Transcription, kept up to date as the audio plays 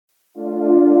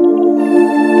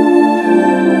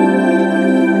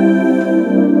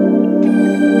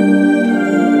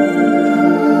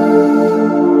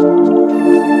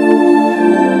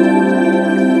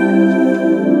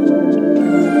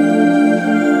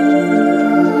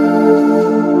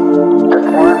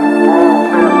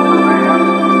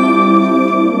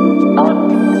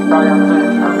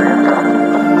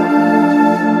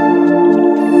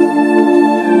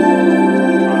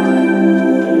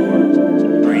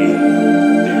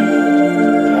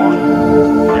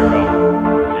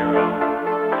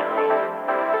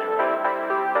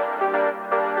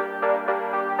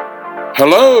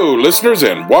listeners,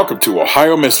 and welcome to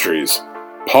Ohio Mysteries.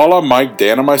 Paula, Mike,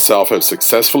 Dan, and myself have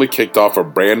successfully kicked off a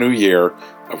brand new year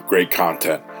of great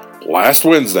content. Last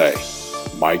Wednesday,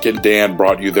 Mike and Dan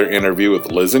brought you their interview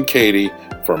with Liz and Katie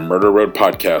from Murder Road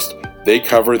Podcast. They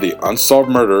cover the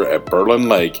unsolved murder at Berlin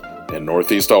Lake in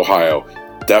Northeast Ohio.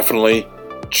 Definitely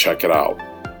check it out.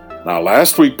 Now,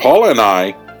 last week, Paula and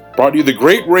I brought you the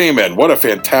Great Raymond. What a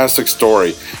fantastic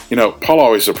story. You know, Paula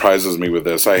always surprises me with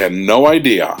this. I had no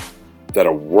idea that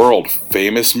a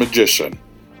world-famous magician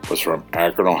was from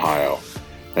Akron, Ohio.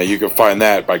 Now, you can find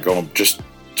that by going just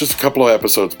a couple of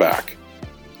episodes back.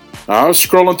 Now, I was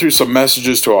scrolling through some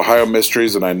messages to Ohio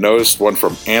Mysteries, and I noticed one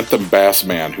from Anthem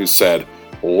Bassman, who said,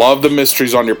 "Love the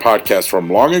mysteries on your podcast from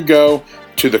long ago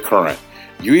to the current.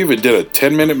 You even did a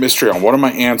 10-minute mystery on one of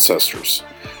my ancestors,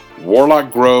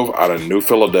 Warlock Grove out of New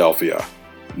Philadelphia.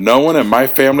 No one in my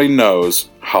family knows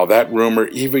how that rumor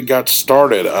even got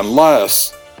started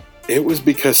unless it was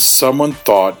because someone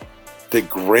thought the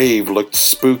grave looked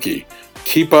spooky.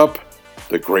 Keep up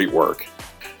the great work."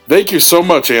 Thank you so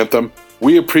much, Anthem.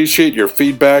 We appreciate your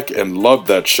feedback and love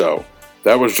that show.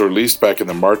 That was released back in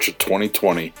the March of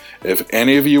 2020. If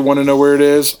any of you want to know where it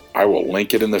is, I will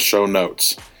link it in the show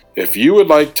notes. If you would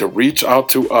like to reach out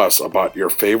to us about your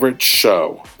favorite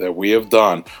show that we have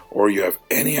done, or you have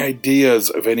any ideas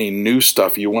of any new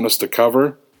stuff you want us to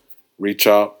cover, reach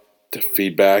out to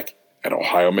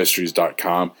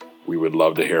feedback@ohiomysteries.com. We would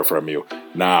love to hear from you.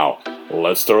 Now,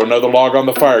 let's throw another log on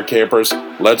the fire, campers.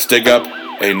 Let's dig up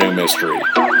a new mystery.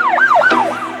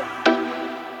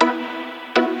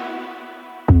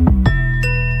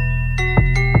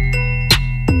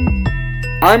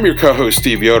 I'm your co-host,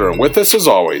 Steve Yoder, and with us, as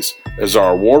always, is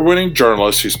our award-winning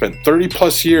journalist who spent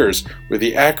 30-plus years with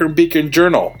the Akron Beacon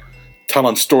Journal,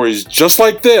 telling stories just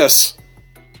like this,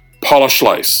 Paula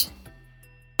Schleiss.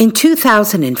 In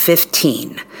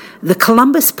 2015, the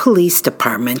Columbus Police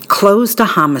Department closed a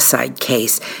homicide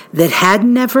case that had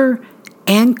never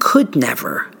and could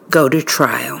never go to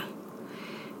trial.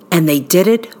 And they did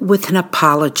it with an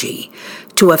apology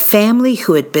to a family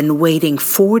who had been waiting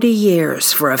 40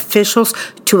 years for officials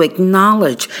to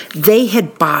acknowledge they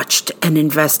had botched an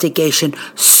investigation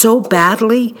so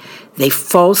badly they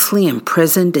falsely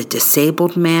imprisoned a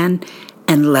disabled man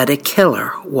and let a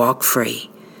killer walk free.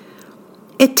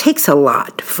 It takes a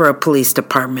lot for a police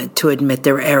department to admit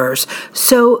their errors,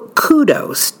 so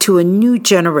kudos to a new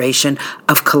generation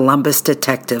of Columbus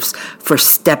detectives for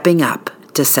stepping up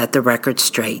to set the record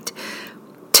straight.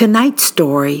 Tonight's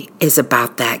story is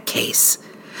about that case,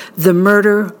 the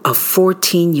murder of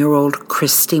 14-year-old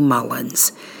Christie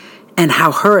Mullins, and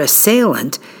how her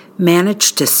assailant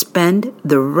managed to spend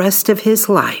the rest of his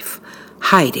life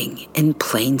hiding in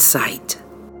plain sight.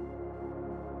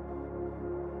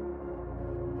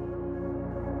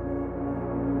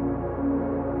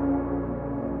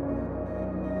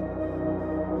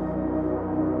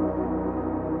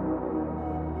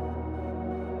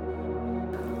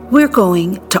 We're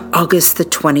going to August the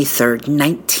 23rd,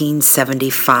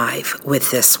 1975 with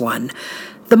this one.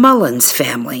 The Mullins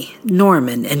family,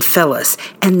 Norman and Phyllis,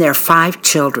 and their 5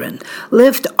 children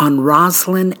lived on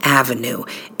Roslyn Avenue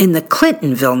in the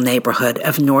Clintonville neighborhood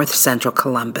of north central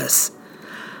Columbus.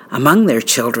 Among their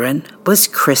children was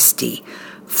Christie,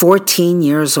 14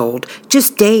 years old,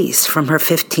 just days from her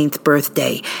 15th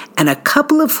birthday and a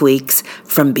couple of weeks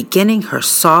from beginning her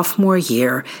sophomore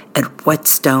year at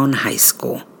Whetstone High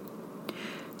School.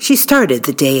 She started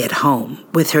the day at home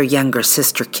with her younger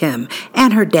sister Kim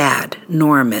and her dad,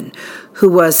 Norman, who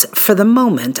was, for the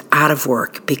moment, out of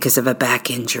work because of a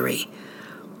back injury.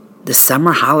 The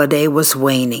summer holiday was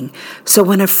waning, so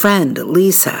when a friend,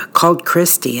 Lisa, called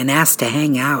Christie and asked to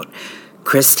hang out,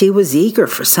 Christie was eager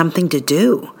for something to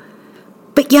do.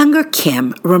 But younger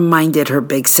Kim reminded her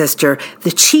big sister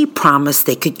that she promised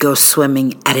they could go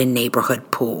swimming at a neighborhood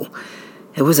pool.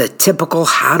 It was a typical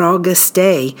hot August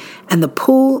day, and the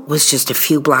pool was just a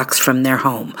few blocks from their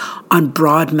home on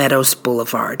Broad Meadows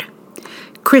Boulevard.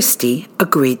 Christie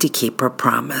agreed to keep her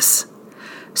promise.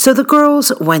 So the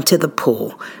girls went to the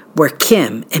pool, where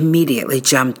Kim immediately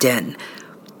jumped in.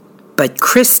 But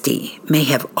Christie may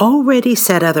have already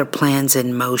set other plans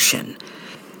in motion.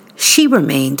 She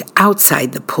remained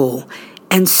outside the pool,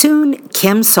 and soon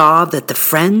Kim saw that the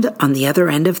friend on the other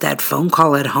end of that phone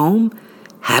call at home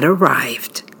had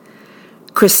arrived.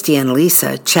 Christie and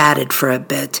Lisa chatted for a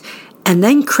bit, and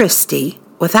then Christie,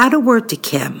 without a word to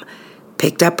Kim,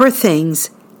 picked up her things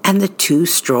and the two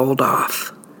strolled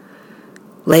off.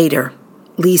 Later,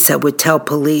 Lisa would tell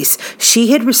police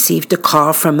she had received a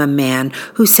call from a man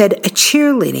who said a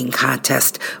cheerleading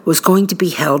contest was going to be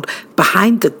held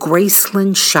behind the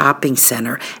Graceland Shopping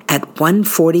Center at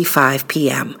 1:45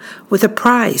 p.m. with a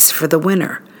prize for the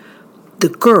winner. The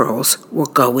girls were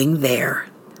going there.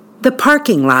 The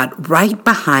parking lot right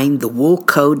behind the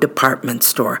Woolco department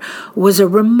store was a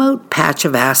remote patch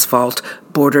of asphalt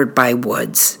bordered by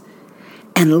woods.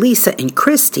 And Lisa and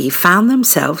Christie found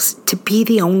themselves to be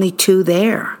the only two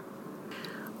there.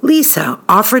 Lisa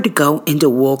offered to go into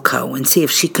Woolco and see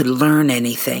if she could learn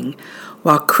anything,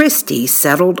 while Christie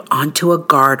settled onto a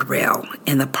guardrail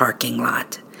in the parking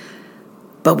lot.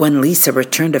 But when Lisa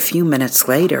returned a few minutes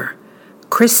later,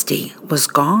 Christie was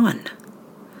gone.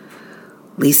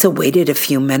 Lisa waited a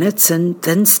few minutes and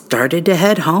then started to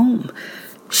head home.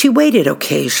 She waited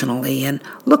occasionally and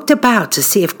looked about to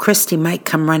see if Christie might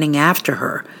come running after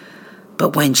her.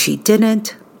 But when she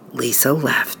didn't, Lisa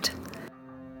left.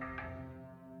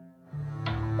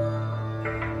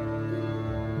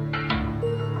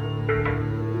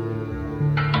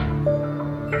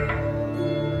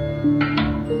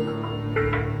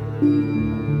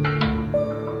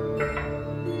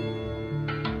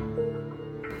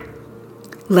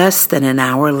 Less than an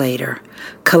hour later,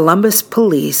 Columbus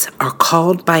police are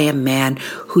called by a man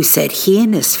who said he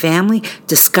and his family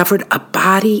discovered a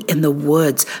body in the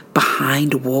woods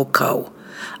behind Woolco.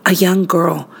 A young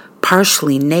girl,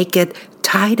 partially naked,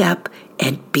 tied up,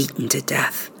 and beaten to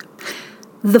death.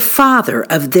 The father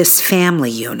of this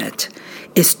family unit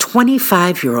is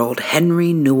 25-year-old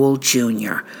Henry Newell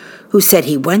Jr., who said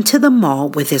he went to the mall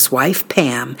with his wife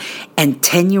Pam and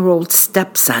 10-year-old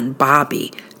stepson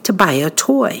Bobby to buy a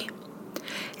toy.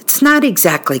 It's not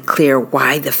exactly clear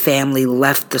why the family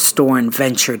left the store and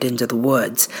ventured into the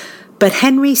woods, but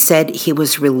Henry said he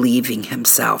was relieving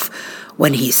himself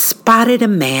when he spotted a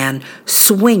man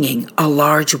swinging a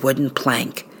large wooden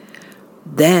plank.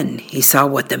 Then he saw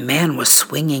what the man was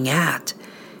swinging at.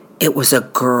 It was a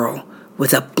girl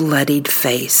with a bloodied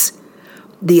face.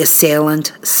 The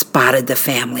assailant spotted the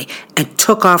family and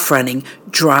took off running,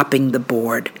 dropping the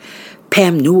board.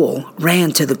 Pam Newell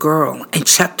ran to the girl and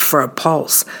checked for a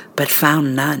pulse, but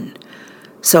found none.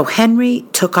 So Henry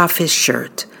took off his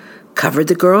shirt, covered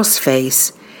the girl's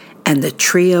face, and the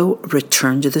trio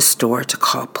returned to the store to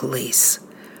call police.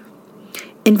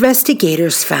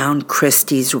 Investigators found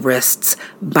Christie's wrists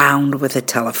bound with a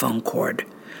telephone cord.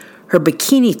 Her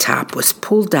bikini top was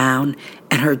pulled down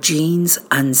and her jeans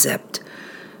unzipped.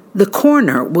 The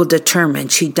coroner will determine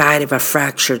she died of a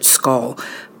fractured skull,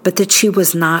 but that she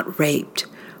was not raped,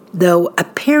 though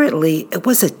apparently it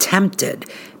was attempted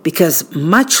because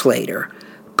much later,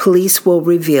 police will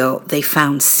reveal they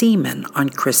found semen on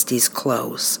Christie's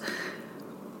clothes.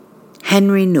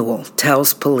 Henry Newell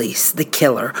tells police the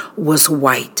killer was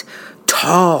white,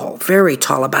 tall, very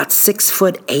tall, about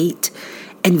 6'8",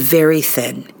 and very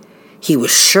thin. He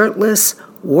was shirtless,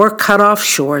 wore cut-off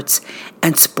shorts,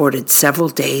 and sported several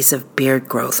days of beard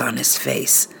growth on his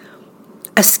face.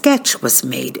 A sketch was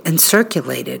made and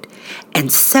circulated,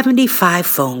 and 75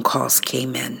 phone calls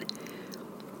came in.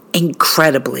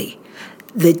 Incredibly,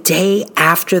 the day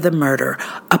after the murder,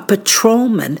 a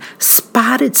patrolman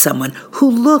spotted someone who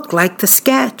looked like the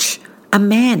sketch, a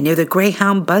man near the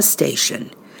Greyhound bus station.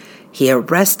 He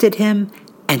arrested him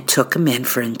and took him in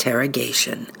for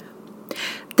interrogation.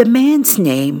 The man's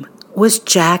name was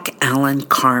Jack Allen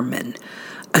Carman,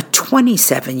 a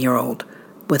 27-year-old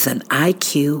with an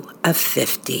IQ of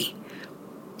 50.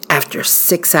 After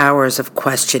 6 hours of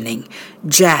questioning,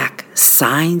 Jack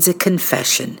signs a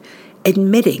confession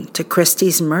admitting to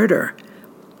Christie's murder.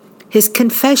 His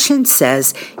confession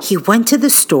says he went to the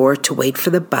store to wait for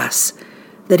the bus,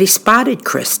 that he spotted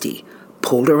Christie,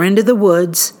 pulled her into the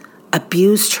woods,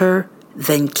 abused her,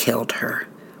 then killed her.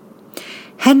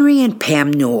 Henry and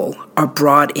Pam Newell are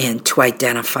brought in to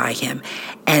identify him,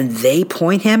 and they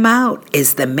point him out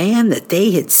as the man that they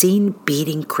had seen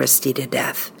beating Christie to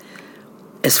death.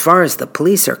 As far as the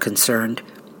police are concerned,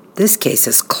 this case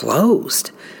is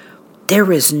closed.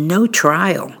 There is no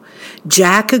trial.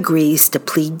 Jack agrees to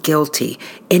plead guilty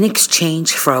in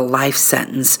exchange for a life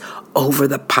sentence over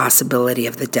the possibility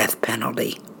of the death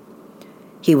penalty.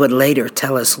 He would later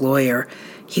tell his lawyer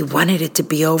he wanted it to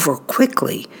be over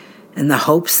quickly in the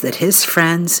hopes that his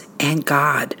friends and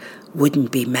God wouldn't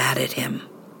be mad at him.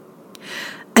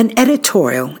 An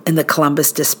editorial in the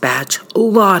Columbus Dispatch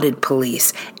lauded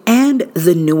police and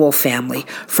the Newell family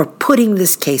for putting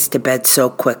this case to bed so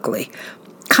quickly,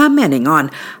 commenting on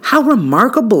how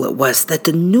remarkable it was that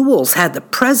the Newells had the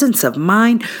presence of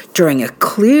mind during a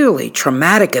clearly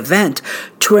traumatic event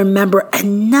to remember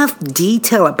enough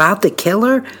detail about the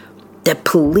killer The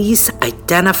police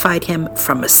identified him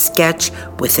from a sketch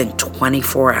within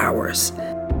 24 hours.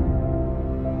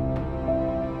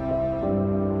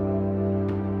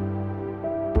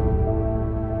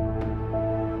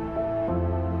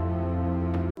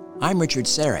 I'm Richard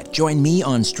Serrett. Join me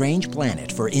on Strange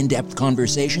Planet for in-depth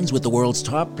conversations with the world's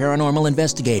top paranormal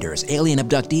investigators, alien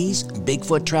abductees,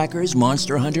 Bigfoot trackers,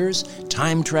 monster hunters,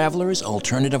 time travelers,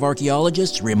 alternative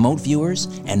archaeologists, remote viewers,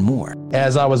 and more.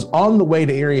 As I was on the way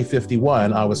to Area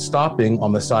 51, I was stopping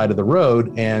on the side of the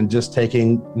road and just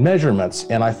taking measurements.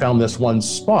 And I found this one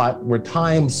spot where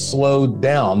time slowed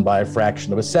down by a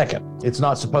fraction of a second. It's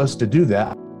not supposed to do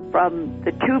that. From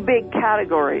the two big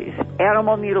categories,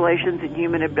 animal mutilations and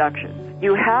human abductions,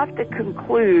 you have to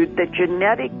conclude that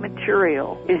genetic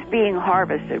material is being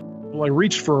harvested. Well, I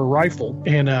reached for a rifle,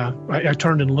 and I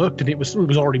turned and looked, and it was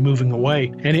already moving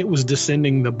away, and it was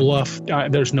descending the bluff.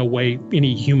 There's no way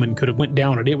any human could have went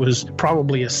down it. It was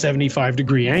probably a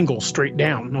 75-degree angle straight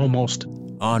down, almost.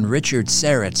 On Richard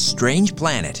Serrett's Strange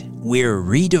Planet, we're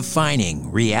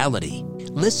redefining reality.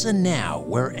 Listen now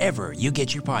wherever you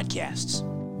get your podcasts.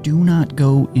 Do not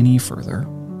go any further.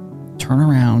 Turn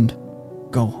around.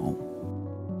 Go home.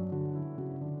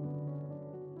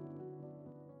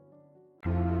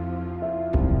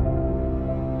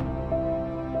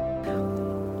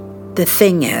 The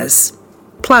thing is,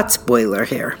 plot spoiler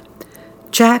here,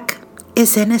 Jack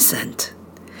is innocent.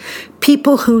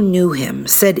 People who knew him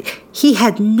said he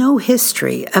had no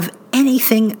history of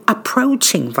anything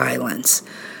approaching violence.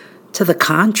 To the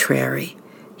contrary,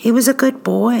 he was a good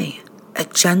boy, a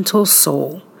gentle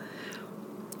soul.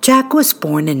 Jack was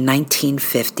born in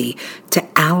 1950 to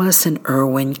Alice and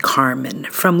Irwin Carmen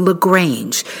from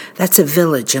LaGrange. That's a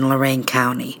village in Lorain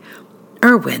County.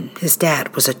 Irwin, his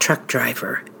dad, was a truck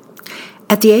driver.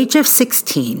 At the age of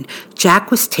 16, Jack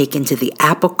was taken to the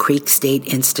Apple Creek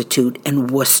State Institute in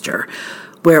Worcester,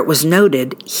 where it was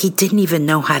noted he didn't even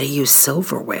know how to use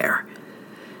silverware.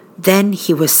 Then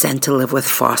he was sent to live with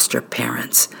foster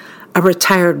parents, a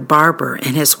retired barber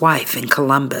and his wife in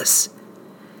Columbus.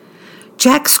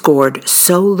 Jack scored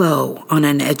so low on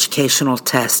an educational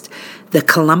test that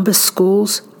Columbus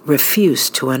schools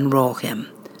refused to enroll him.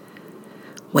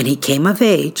 When he came of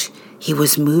age, he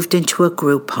was moved into a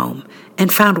group home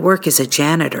and found work as a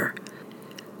janitor.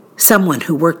 Someone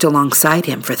who worked alongside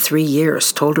him for 3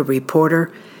 years told a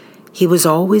reporter he was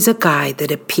always a guy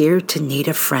that appeared to need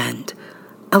a friend,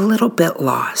 a little bit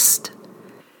lost.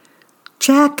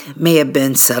 Jack may have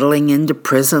been settling into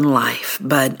prison life,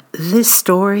 but this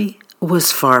story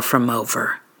was far from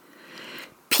over.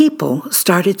 People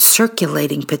started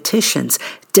circulating petitions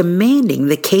demanding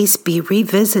the case be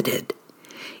revisited.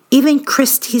 Even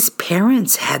Christie's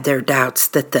parents had their doubts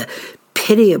that the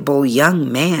pitiable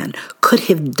young man could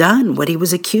have done what he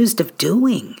was accused of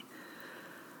doing.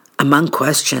 Among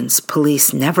questions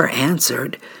police never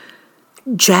answered,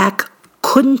 Jack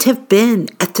couldn't have been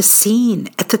at the scene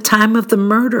at the time of the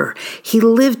murder. He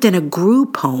lived in a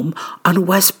group home on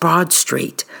West Broad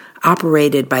Street,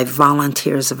 operated by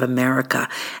Volunteers of America,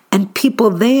 and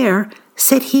people there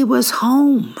said he was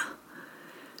home.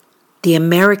 The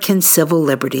American Civil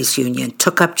Liberties Union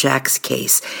took up Jack's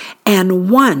case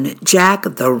and won Jack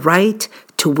the right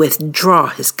to withdraw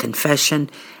his confession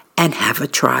and have a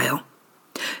trial.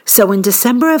 So in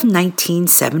December of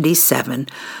 1977,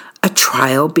 a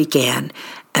trial began,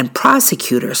 and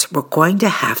prosecutors were going to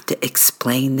have to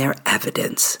explain their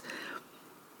evidence.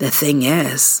 The thing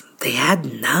is, they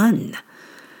had none.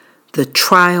 The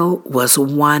trial was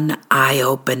one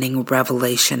eye-opening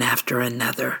revelation after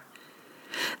another.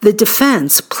 The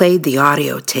defense played the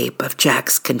audio tape of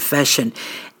Jack's confession,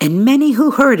 and many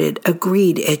who heard it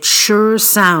agreed it sure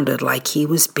sounded like he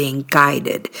was being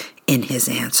guided in his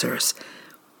answers.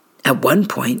 At one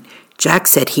point, Jack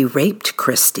said he raped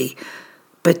Christie,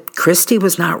 but Christie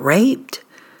was not raped,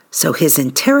 so his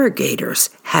interrogators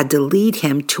had to lead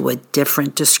him to a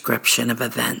different description of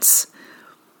events.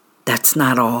 That's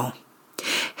not all.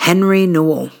 Henry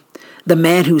Newell, the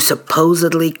man who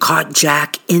supposedly caught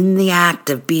Jack in the act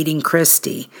of beating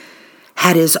Christie,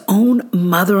 had his own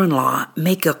mother-in-law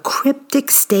make a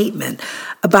cryptic statement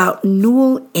about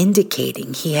Newell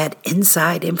indicating he had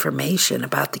inside information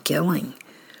about the killing.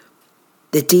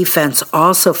 The defense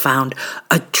also found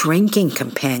a drinking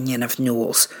companion of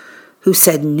Newell's who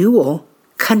said Newell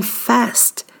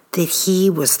confessed that he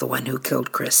was the one who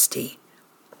killed Christie.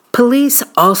 Police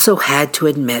also had to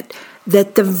admit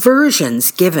that the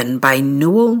versions given by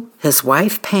Newell, his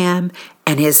wife Pam,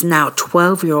 and his now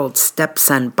 12-year-old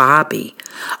stepson Bobby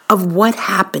of what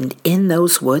happened in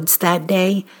those woods that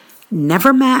day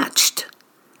never matched.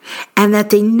 and that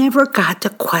they never got to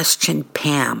question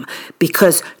Pam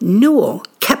because Newell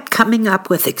kept coming up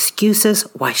with excuses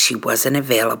why she wasn't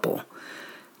available.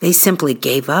 They simply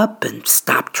gave up and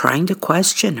stopped trying to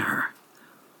question her.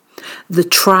 The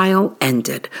trial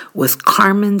ended with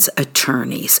Carmen's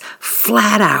attorneys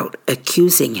flat out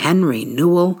accusing Henry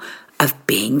Newell of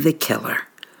being the killer.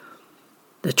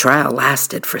 The trial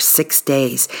lasted for 6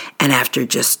 days, and after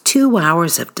just 2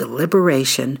 hours of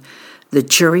deliberation, the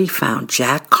jury found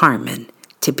Jack Carmen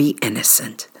to be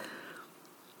innocent.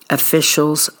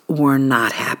 Officials were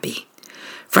not happy.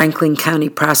 Franklin County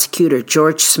Prosecutor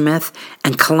George Smith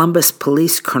and Columbus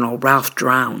Police Colonel Ralph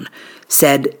Drown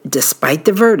said despite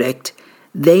the verdict,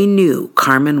 they knew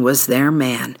Carmen was their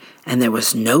man and there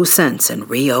was no sense in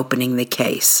reopening the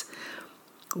case.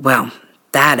 Well,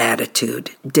 that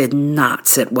attitude did not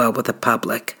sit well with the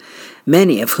public,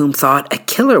 many of whom thought a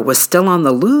killer was still on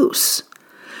the loose.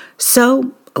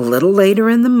 So, a little later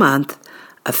in the month,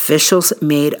 officials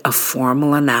made a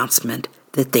formal announcement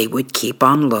that they would keep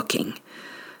on looking.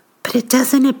 But it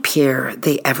doesn't appear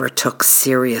they ever took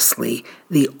seriously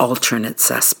the alternate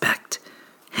suspect,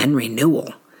 Henry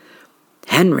Newell.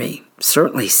 Henry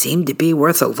certainly seemed to be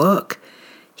worth a look.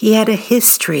 He had a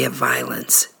history of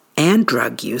violence and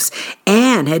drug use,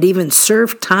 and had even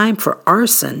served time for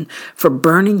arson for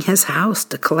burning his house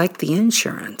to collect the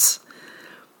insurance.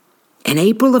 In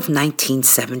April of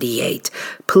 1978,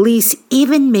 police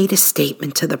even made a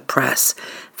statement to the press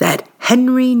that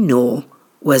Henry Newell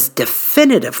was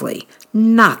definitively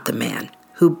not the man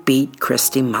who beat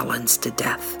Christie Mullins to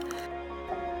death.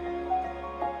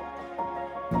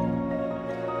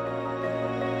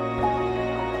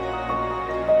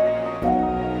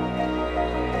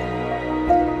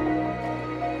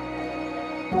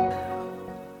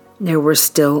 There were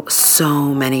still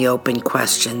so many open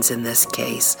questions in this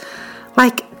case,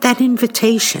 like that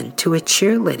invitation to a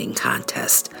cheerleading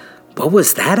contest. What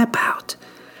was that about?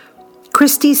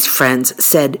 Christie's friends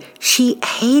said she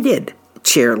hated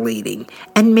cheerleading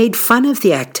and made fun of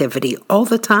the activity all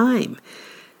the time.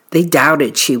 They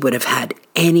doubted she would have had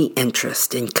any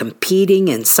interest in competing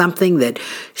in something that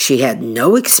she had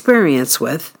no experience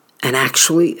with and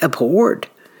actually abhorred.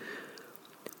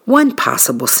 One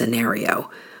possible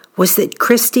scenario was that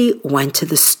Christie went to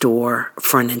the store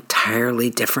for an entirely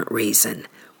different reason.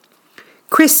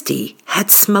 Christie had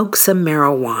smoked some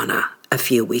marijuana a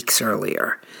few weeks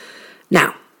earlier.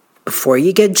 Now, before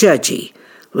you get judgy,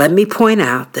 let me point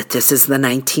out that this is the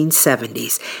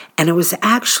 1970s, and it was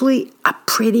actually a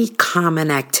pretty common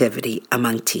activity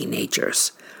among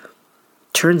teenagers.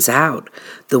 Turns out,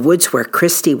 the woods where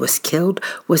Christie was killed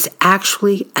was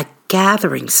actually a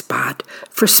gathering spot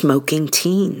for smoking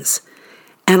teens.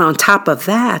 And on top of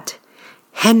that,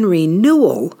 Henry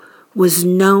Newell was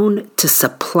known to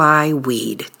supply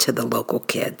weed to the local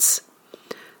kids.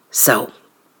 So,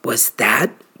 was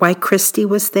that why Christie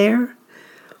was there?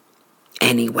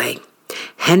 Anyway,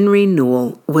 Henry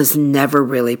Newell was never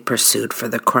really pursued for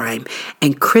the crime,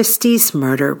 and Christie's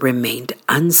murder remained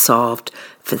unsolved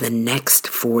for the next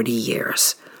 40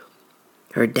 years.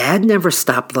 Her dad never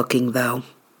stopped looking, though.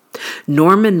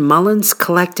 Norman Mullins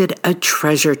collected a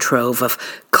treasure trove of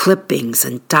clippings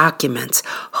and documents,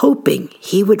 hoping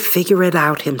he would figure it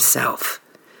out himself.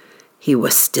 He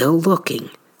was still looking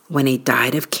when he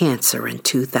died of cancer in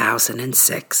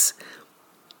 2006.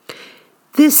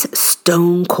 This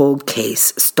stone-cold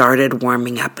case started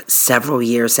warming up several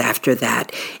years after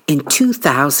that in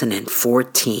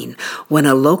 2014 when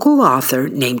a local author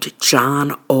named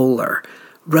John Oler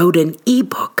wrote an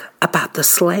ebook about the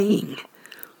slaying.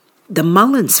 The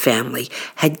Mullins family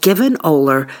had given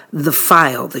Oler the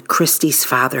file that Christie's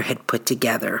father had put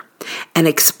together and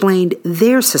explained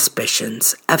their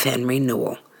suspicions of Henry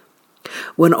Newell.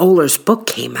 When Oler's book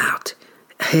came out,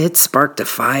 it sparked a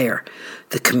fire.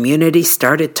 The community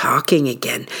started talking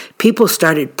again. People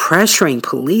started pressuring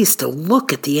police to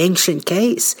look at the ancient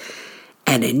case.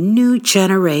 And a new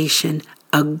generation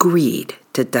agreed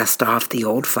to dust off the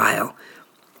old file.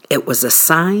 It was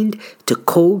assigned to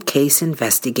cold case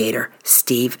investigator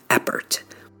Steve Eppert.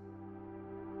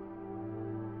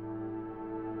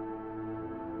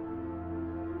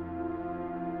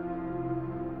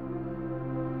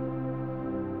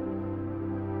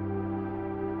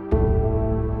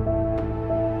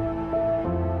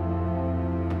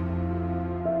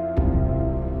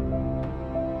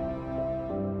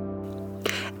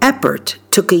 Eppert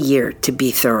took a year to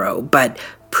be thorough, but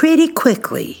pretty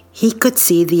quickly he could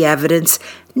see the evidence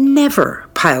never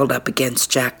piled up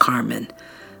against Jack Carmen,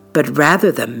 but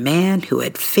rather the man who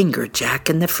had fingered Jack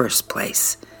in the first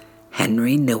place,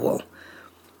 Henry Newell.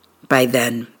 By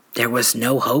then, there was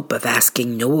no hope of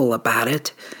asking Newell about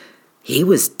it. He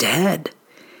was dead.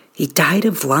 He died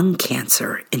of lung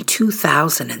cancer in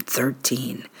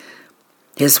 2013.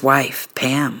 His wife,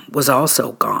 Pam, was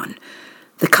also gone.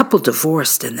 The couple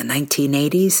divorced in the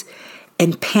 1980s,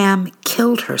 and Pam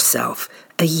killed herself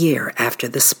a year after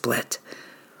the split.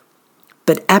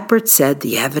 But Eppert said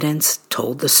the evidence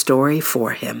told the story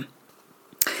for him.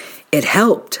 It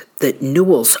helped that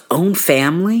Newell's own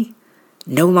family,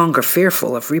 no longer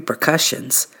fearful of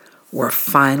repercussions, were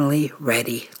finally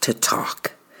ready to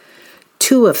talk.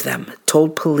 2 of them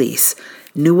told police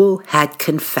Newell had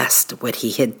confessed what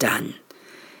he had done,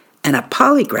 and a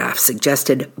polygraph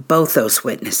suggested both those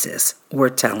witnesses were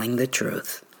telling the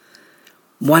truth.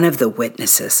 One of the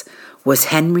witnesses was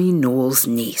Henry Newell's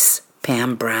niece,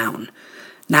 Pam Brown,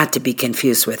 not to be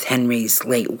confused with Henry's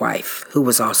late wife, who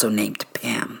was also named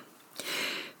Pam.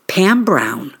 Pam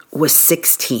Brown was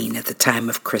 16 at the time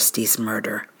of Christie's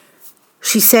murder.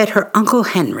 She said her Uncle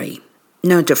Henry,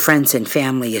 known to friends and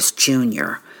family as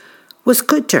Junior, was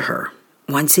good to her,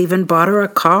 once even bought her a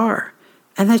car,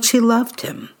 and that she loved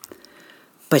him.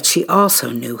 But she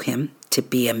also knew him to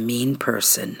be a mean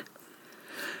person.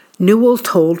 Newell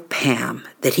told Pam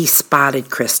that he spotted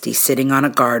Christie sitting on a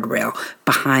guardrail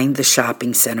behind the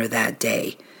shopping center that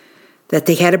day, that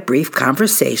they had a brief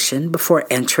conversation before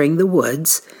entering the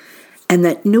woods, and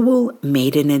that Newell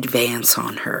made an advance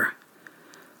on her.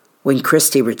 When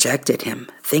Christie rejected him,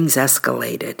 things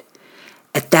escalated.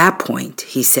 At that point,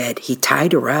 he said, he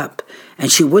tied her up,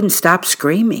 and she wouldn't stop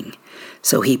screaming,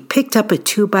 so he picked up a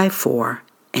 2x4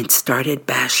 and started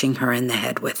bashing her in the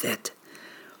head with it.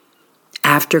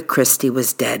 After Christie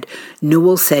was dead,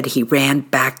 Newell said he ran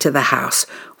back to the house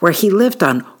where he lived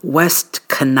on West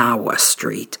Kanawha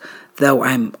Street, though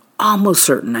I'm almost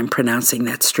certain I'm pronouncing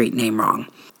that street name wrong.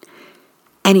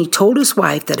 And he told his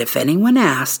wife that if anyone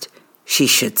asked, she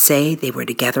should say they were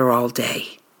together all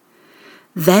day.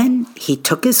 Then he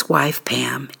took his wife,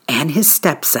 Pam, and his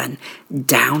stepson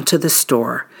down to the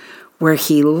store, where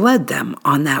he led them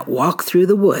on that walk through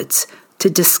the woods to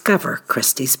discover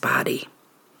Christie's body.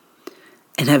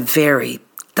 In a very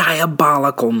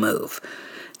diabolical move,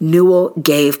 Newell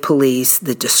gave police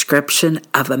the description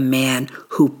of a man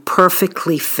who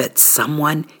perfectly fit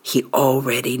someone he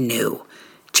already knew,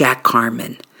 Jack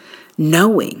Harmon,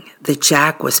 knowing that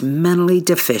Jack was mentally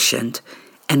deficient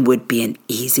and would be an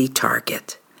easy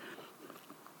target.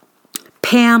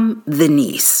 Pam, the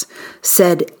niece,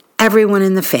 said everyone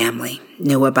in the family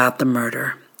knew about the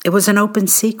murder. It was an open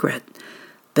secret,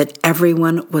 but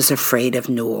everyone was afraid of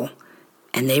Newell,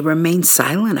 and they remained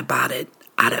silent about it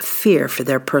out of fear for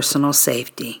their personal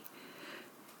safety.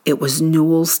 It was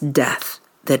Newell's death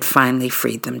that finally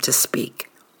freed them to speak.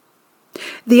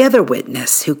 The other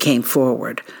witness who came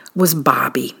forward was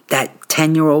Bobby, that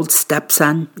 10-year-old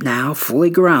stepson, now fully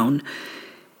grown.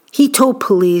 He told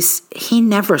police he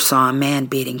never saw a man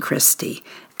beating Christie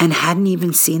and hadn't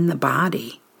even seen the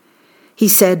body. He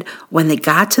said when they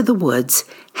got to the woods,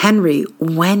 Henry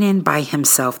went in by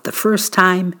himself the first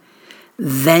time,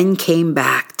 then came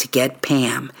back to get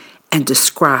Pam and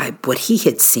describe what he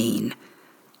had seen,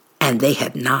 and they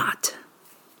had not.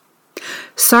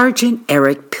 Sergeant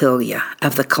Eric Pilya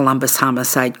of the Columbus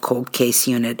Homicide Cold Case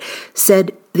Unit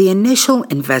said the initial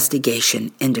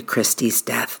investigation into Christie's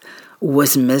death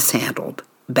was mishandled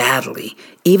badly,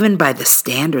 even by the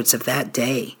standards of that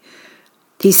day.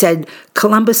 He said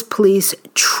Columbus police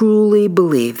truly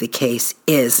believe the case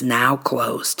is now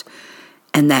closed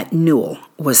and that Newell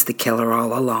was the killer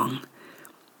all along.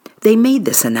 They made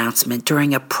this announcement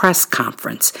during a press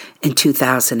conference in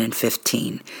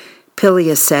 2015.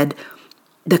 Pilya said,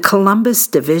 "The Columbus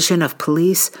Division of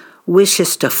Police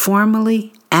wishes to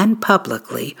formally and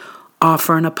publicly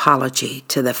offer an apology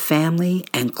to the family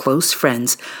and close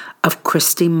friends of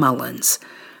Christie Mullins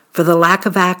for the lack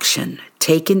of action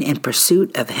taken in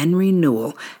pursuit of Henry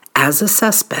Newell as a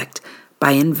suspect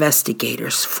by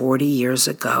investigators 40 years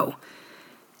ago,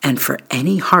 and for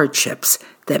any hardships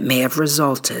that may have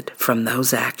resulted from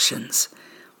those actions."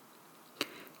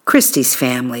 Christie's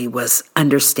family was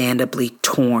understandably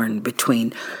torn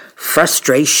between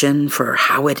frustration for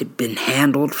how it had been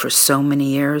handled for so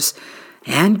many years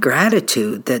and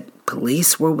gratitude that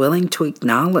police were willing to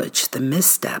acknowledge the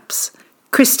missteps.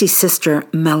 Christie's sister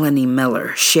Melanie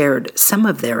Miller shared some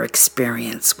of their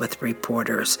experience with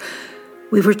reporters.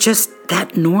 "We were just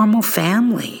that normal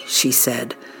family," she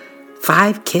said.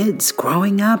 5 kids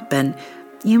growing up, and,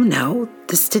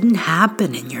 this didn't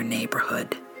happen in your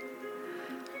neighborhood.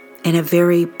 In a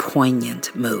very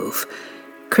poignant move,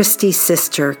 Christie's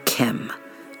sister Kim,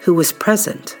 who was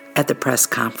present at the press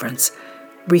conference,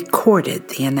 recorded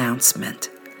the announcement.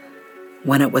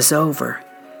 When it was over,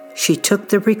 she took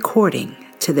the recording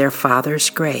to their father's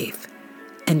grave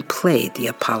and played the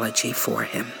apology for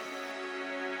him.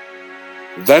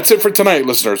 That's it for tonight,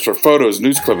 listeners. For photos,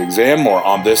 news clippings, and more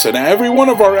on this and every one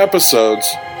of our episodes,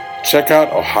 check out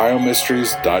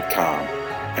OhioMysteries.com.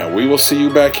 And we will see you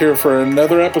back here for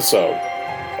another episode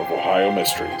of Ohio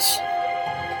Mysteries.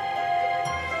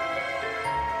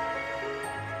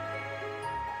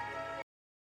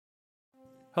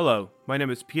 Hello, my name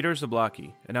is Peter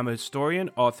Zablocki, and I'm a historian,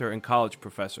 author, and college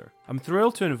professor. I'm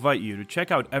thrilled to invite you to check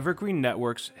out Evergreen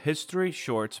Network's History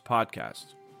Shorts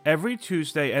podcast. Every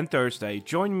Tuesday and Thursday,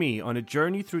 join me on a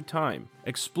journey through time,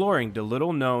 exploring the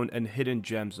little-known and hidden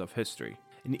gems of history.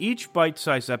 In each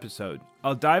bite-sized episode,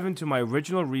 I'll dive into my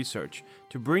original research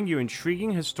to bring you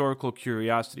intriguing historical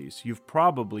curiosities you've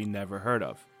probably never heard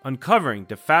of, uncovering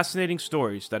the fascinating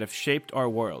stories that have shaped our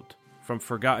world, from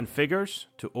forgotten figures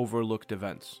to overlooked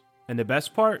events. And the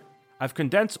best part? I've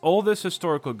condensed all this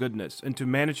historical goodness into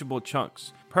manageable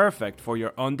chunks, perfect for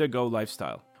your on-the-go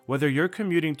lifestyle. Whether you're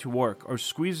commuting to work or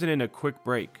squeezing in a quick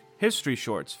break, History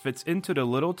Shorts fits into the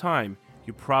little time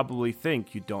you probably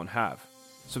think you don't have.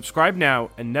 Subscribe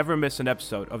now and never miss an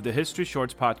episode of the History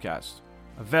Shorts podcast,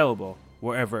 available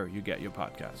wherever you get your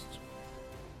podcasts.